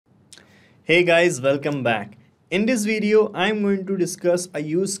Hey guys, welcome back. In this video, I'm going to discuss a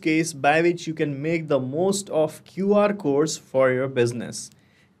use case by which you can make the most of QR codes for your business.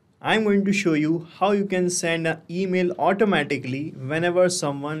 I'm going to show you how you can send an email automatically whenever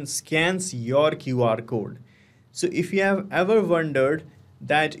someone scans your QR code. So if you have ever wondered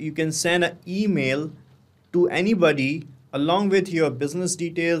that you can send an email to anybody along with your business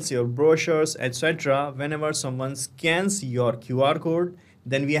details, your brochures, etc. whenever someone scans your QR code,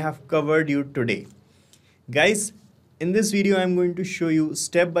 then we have covered you today. Guys, in this video, I'm going to show you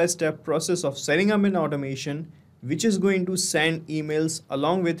step-by-step process of setting up an automation which is going to send emails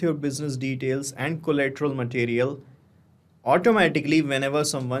along with your business details and collateral material automatically whenever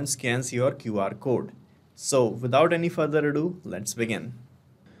someone scans your QR code. So without any further ado, let's begin.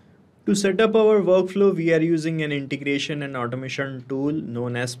 To set up our workflow, we are using an integration and automation tool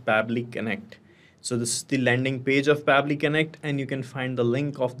known as Pabbly Connect. So this is the landing page of Pabbly Connect, and you can find the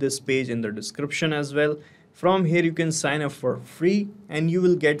link of this page in the description as well. From here, you can sign up for free and you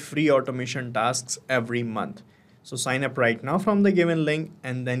will get free automation tasks every month. So sign up right now from the given link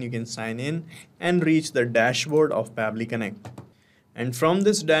and then you can sign in and reach the dashboard of Pabbly Connect. And from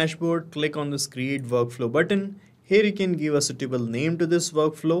this dashboard, click on this create workflow button. Here you can give a suitable name to this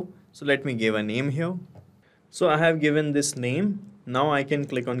workflow. So let me give a name here. So I have given this name. Now I can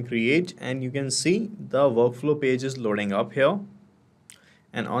click on create and you can see the workflow page is loading up here.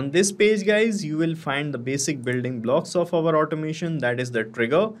 And on this page, guys, you will find the basic building blocks of our automation, that is the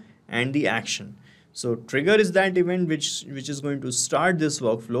trigger and the action. So trigger is that event which is going to start this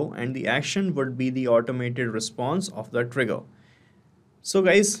workflow, and the action would be the automated response of the trigger. So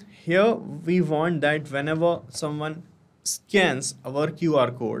guys, here we want that whenever someone scans our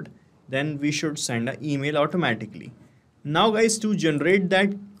QR code, then we should send an email automatically. Now guys, to generate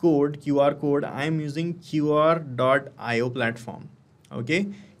that QR code, I am using QR.io platform. Okay,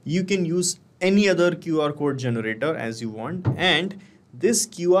 you can use any other QR code generator as you want, and this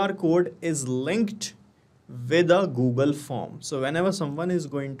QR code is linked with a Google form. So whenever someone is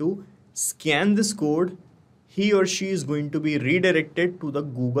going to scan this code, he or she is going to be redirected to the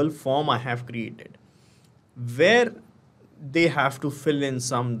Google form I have created, where they have to fill in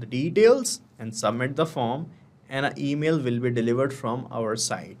some details and submit the form, and an email will be delivered from our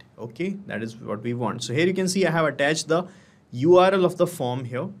side. Okay, that is what we want. So here you can see I have attached the URL of the form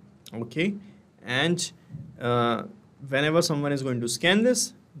here. Okay, and whenever someone is going to scan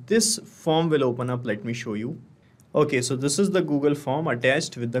this form will open up. Let me show you. Okay, so this is the Google form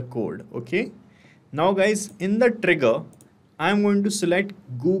attached with the code. Okay, now guys, in the trigger, I'm going to select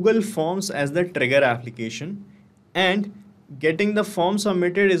Google Forms as the trigger application, and getting the form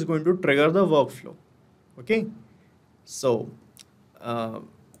submitted is going to trigger the workflow. Okay, so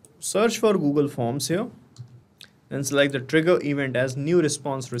search for Google Forms here, then select the trigger event as new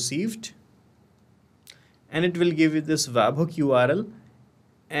response received, and it will give you this webhook URL.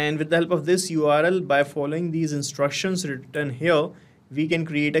 And with the help of this URL, by following these instructions written here, we can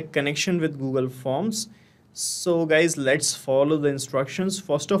create a connection with Google Forms. So guys, let's follow the instructions.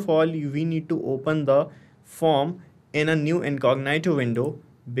 First of all, we need to open the form in a new incognito window,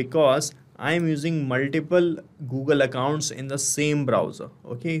 because I am using multiple Google accounts in the same browser.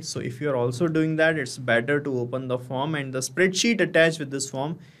 Okay, so if you're also doing that, it's better to open the form and the spreadsheet attached with this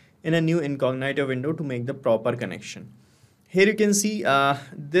form in a new incognito window to make the proper connection. Here you can see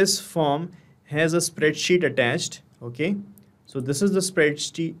this form has a spreadsheet attached. Okay, so this is the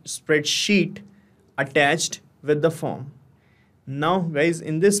spreadsheet attached with the form. Now guys,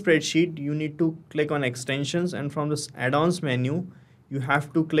 in this spreadsheet, you need to click on extensions, and from this add-ons menu, you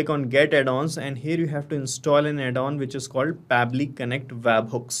have to click on get add-ons, and here you have to install an add-on which is called Pabbly Connect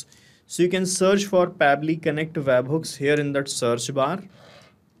Webhooks. So you can search for Pabbly Connect Webhooks here in that search bar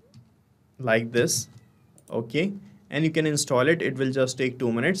like this. Okay, and you can install it. It will just take 2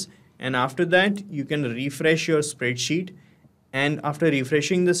 minutes, and after that you can refresh your spreadsheet. And after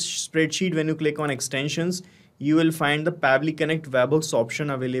refreshing this spreadsheet, when you click on extensions, you will find the Pabbly Connect Webhooks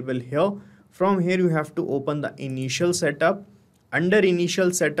option available here. From here you have to open the initial setup. Under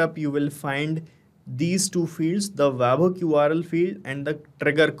initial setup, you will find these two fields, the webhook URL field and the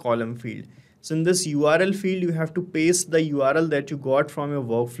trigger column field. So in this URL field, you have to paste the URL that you got from your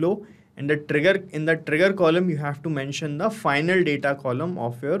workflow, and in the trigger column, you have to mention the final data column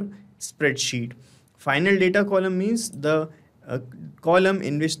of your spreadsheet. Final data column means the column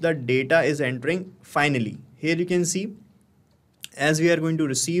in which the data is entering finally. Here you can see, as we are going to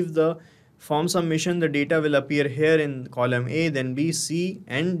receive the form submission, the data will appear here in column A, then B, C,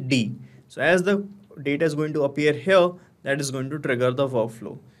 and D. So as the data is going to appear here, that is going to trigger the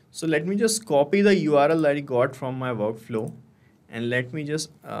workflow. So let me just copy the URL that I got from my workflow, and let me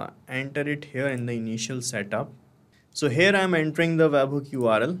just enter it here in the initial setup. So here I'm entering the webhook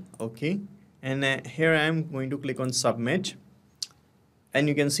URL, okay, and here I'm going to click on submit, and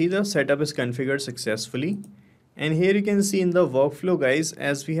you can see the setup is configured successfully. And here you can see in the workflow, guys,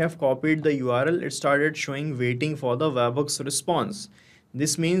 as we have copied the URL, it started showing waiting for the webhook's response.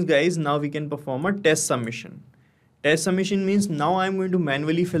 This means, guys, now we can perform a test submission. Test submission means now I'm going to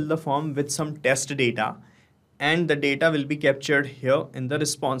manually fill the form with some test data, and the data will be captured here in the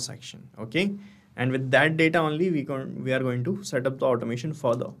response section, okay, and with that data only we are going to set up the automation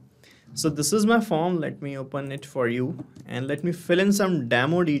further. So this is my form. Let me open it for you and let me fill in some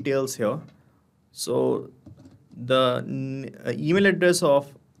demo details here. So the email address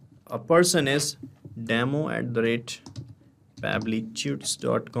of a person is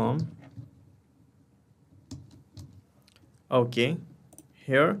demo@pabblytutes.com. okay,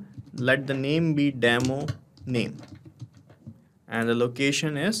 here let the name be demo name, and the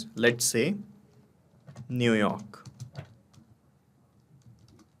location is, let's say, New York.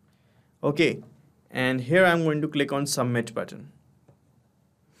 Okay, and here I'm going to click on submit button,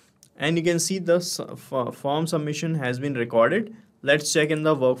 and you can see the form submission has been recorded. Let's check in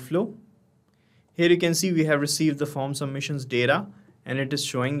the workflow. Here you can see we have received the form submissions data, and it is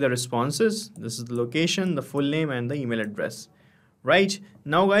showing the responses. This is the location, the full name, and the email address. Right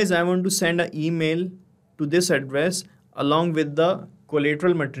now, guys, I want to send an email to this address along with the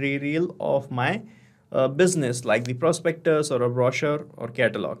collateral material of my business, like the prospectus or a brochure or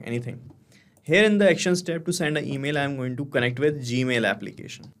catalog, anything. Here in the action step to send an email, I'm going to connect with Gmail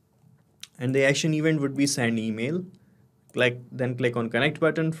application, and the action event would be send email. Then click on connect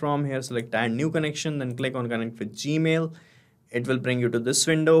button. From here select add new connection, then click on connect with Gmail. It will bring you to this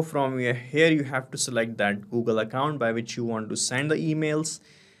window. From here you have to select that Google account by which you want to send the emails.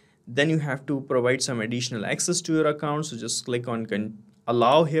 Then you have to provide some additional access to your account, so just click on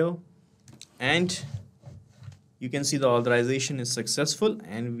allow here, and you can see the authorization is successful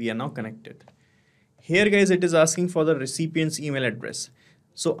and we are now connected. Here, guys, it is asking for the recipient's email address.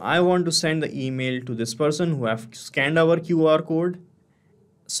 So I want to send the email to this person who have scanned our QR code.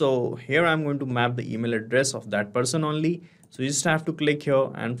 So here I'm going to map the email address of that person only. So you just have to click here,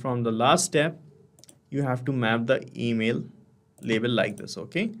 and from the last step you have to map the email label like this,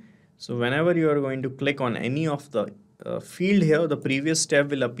 okay. So whenever you are going to click on any of the field here, the previous step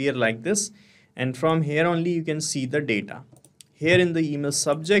will appear like this, and from here only you can see the data. Here in the email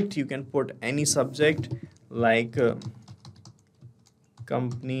subject you can put any subject like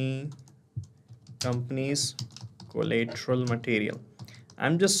company's collateral material.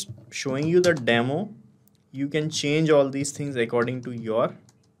 I'm just showing you the demo. You can change all these things according to your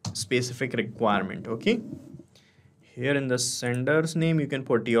specific requirement, okay. Here in the sender's name you can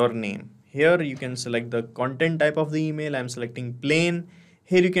put your name. Here you can select the content type of the email. I'm selecting plain.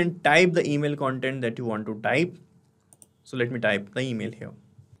 Here you can type the email content that you want to type. So let me type the email here.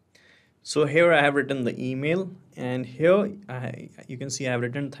 So here I have written the email, and here you can see I have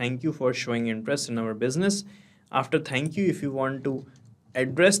written thank you for showing interest in our business. After thank you, if you want to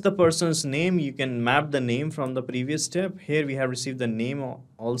address the person's name, you can map the name from the previous step. Here we have received the name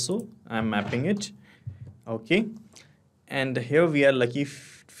also. I'm mapping it, okay. And here we are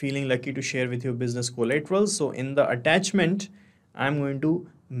feeling lucky to share with your business collateral. So in the attachment, I'm going to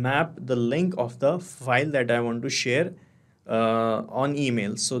map the link of the file that I want to share on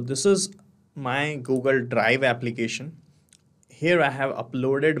email. So this is my Google Drive application. Here I have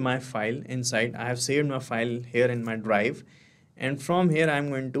uploaded my file inside. I have saved my file here in my Drive, and from here I'm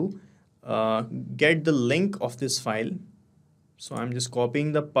going to get the link of this file. So I'm just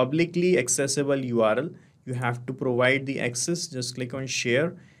copying the publicly accessible URL. You have to provide the access. Just click on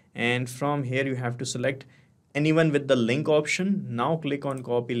share, and from here you have to select anyone with the link option. Now click on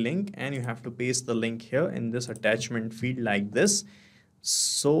copy link, and you have to paste the link here in this attachment field like this,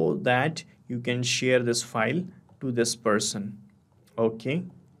 so that you can share this file to this person, okay.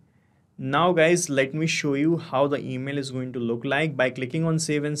 Now guys, let me show you how the email is going to look like. By clicking on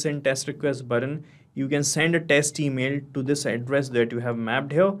save and send test request button, you can send a test email to this address that you have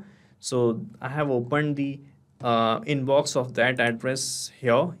mapped here. So I have opened the inbox of that address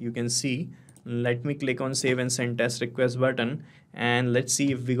here. You can see. Let me click on save and send test request button, and let's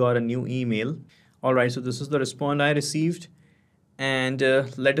see if we got a new email. All right, so this is the response I received, and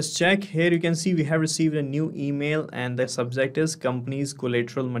let us check. Here you can see we have received a new email, and the subject is company's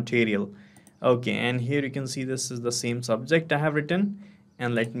collateral material, okay. And here you can see this is the same subject I have written,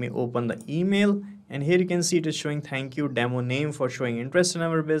 and let me open the email, and here you can see it is showing thank you demo name for showing interest in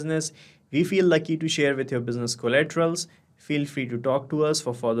our business. We feel lucky to share with your business collaterals. Feel free to talk to us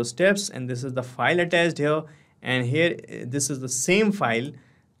for further steps, and this is the file attached here, and here this is the same file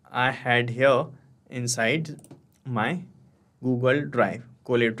I had here inside my Google Drive,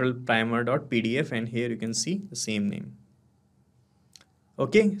 collateralprimer.pdf, and here you can see the same name.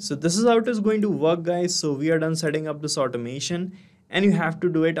 Okay, so this is how it is going to work, guys. So we are done setting up this automation, and you have to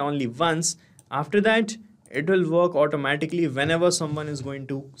do it only once. After that, it will work automatically. Whenever someone is going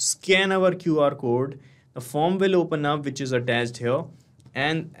to scan our QR code, the form will open up which is attached here,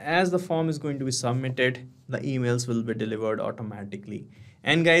 and as the form is going to be submitted, the emails will be delivered automatically.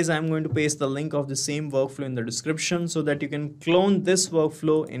 And guys, I'm going to paste the link of the same workflow in the description so that you can clone this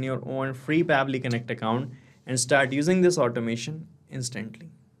workflow in your own free Pabbly Connect account and start using this automation instantly.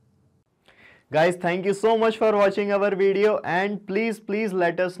 Guys, thank you so much for watching our video, and please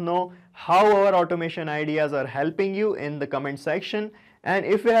let us know how our automation ideas are helping you in the comment section. And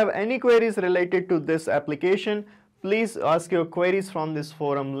if you have any queries related to this application, please ask your queries from this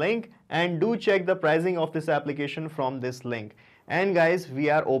forum link, and do check the pricing of this application from this link. And guys, we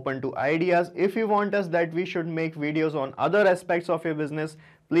are open to ideas. If you want us that we should make videos on other aspects of your business,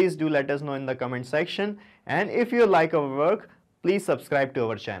 please do let us know in the comment section. And if you like our work, please subscribe to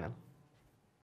our channel.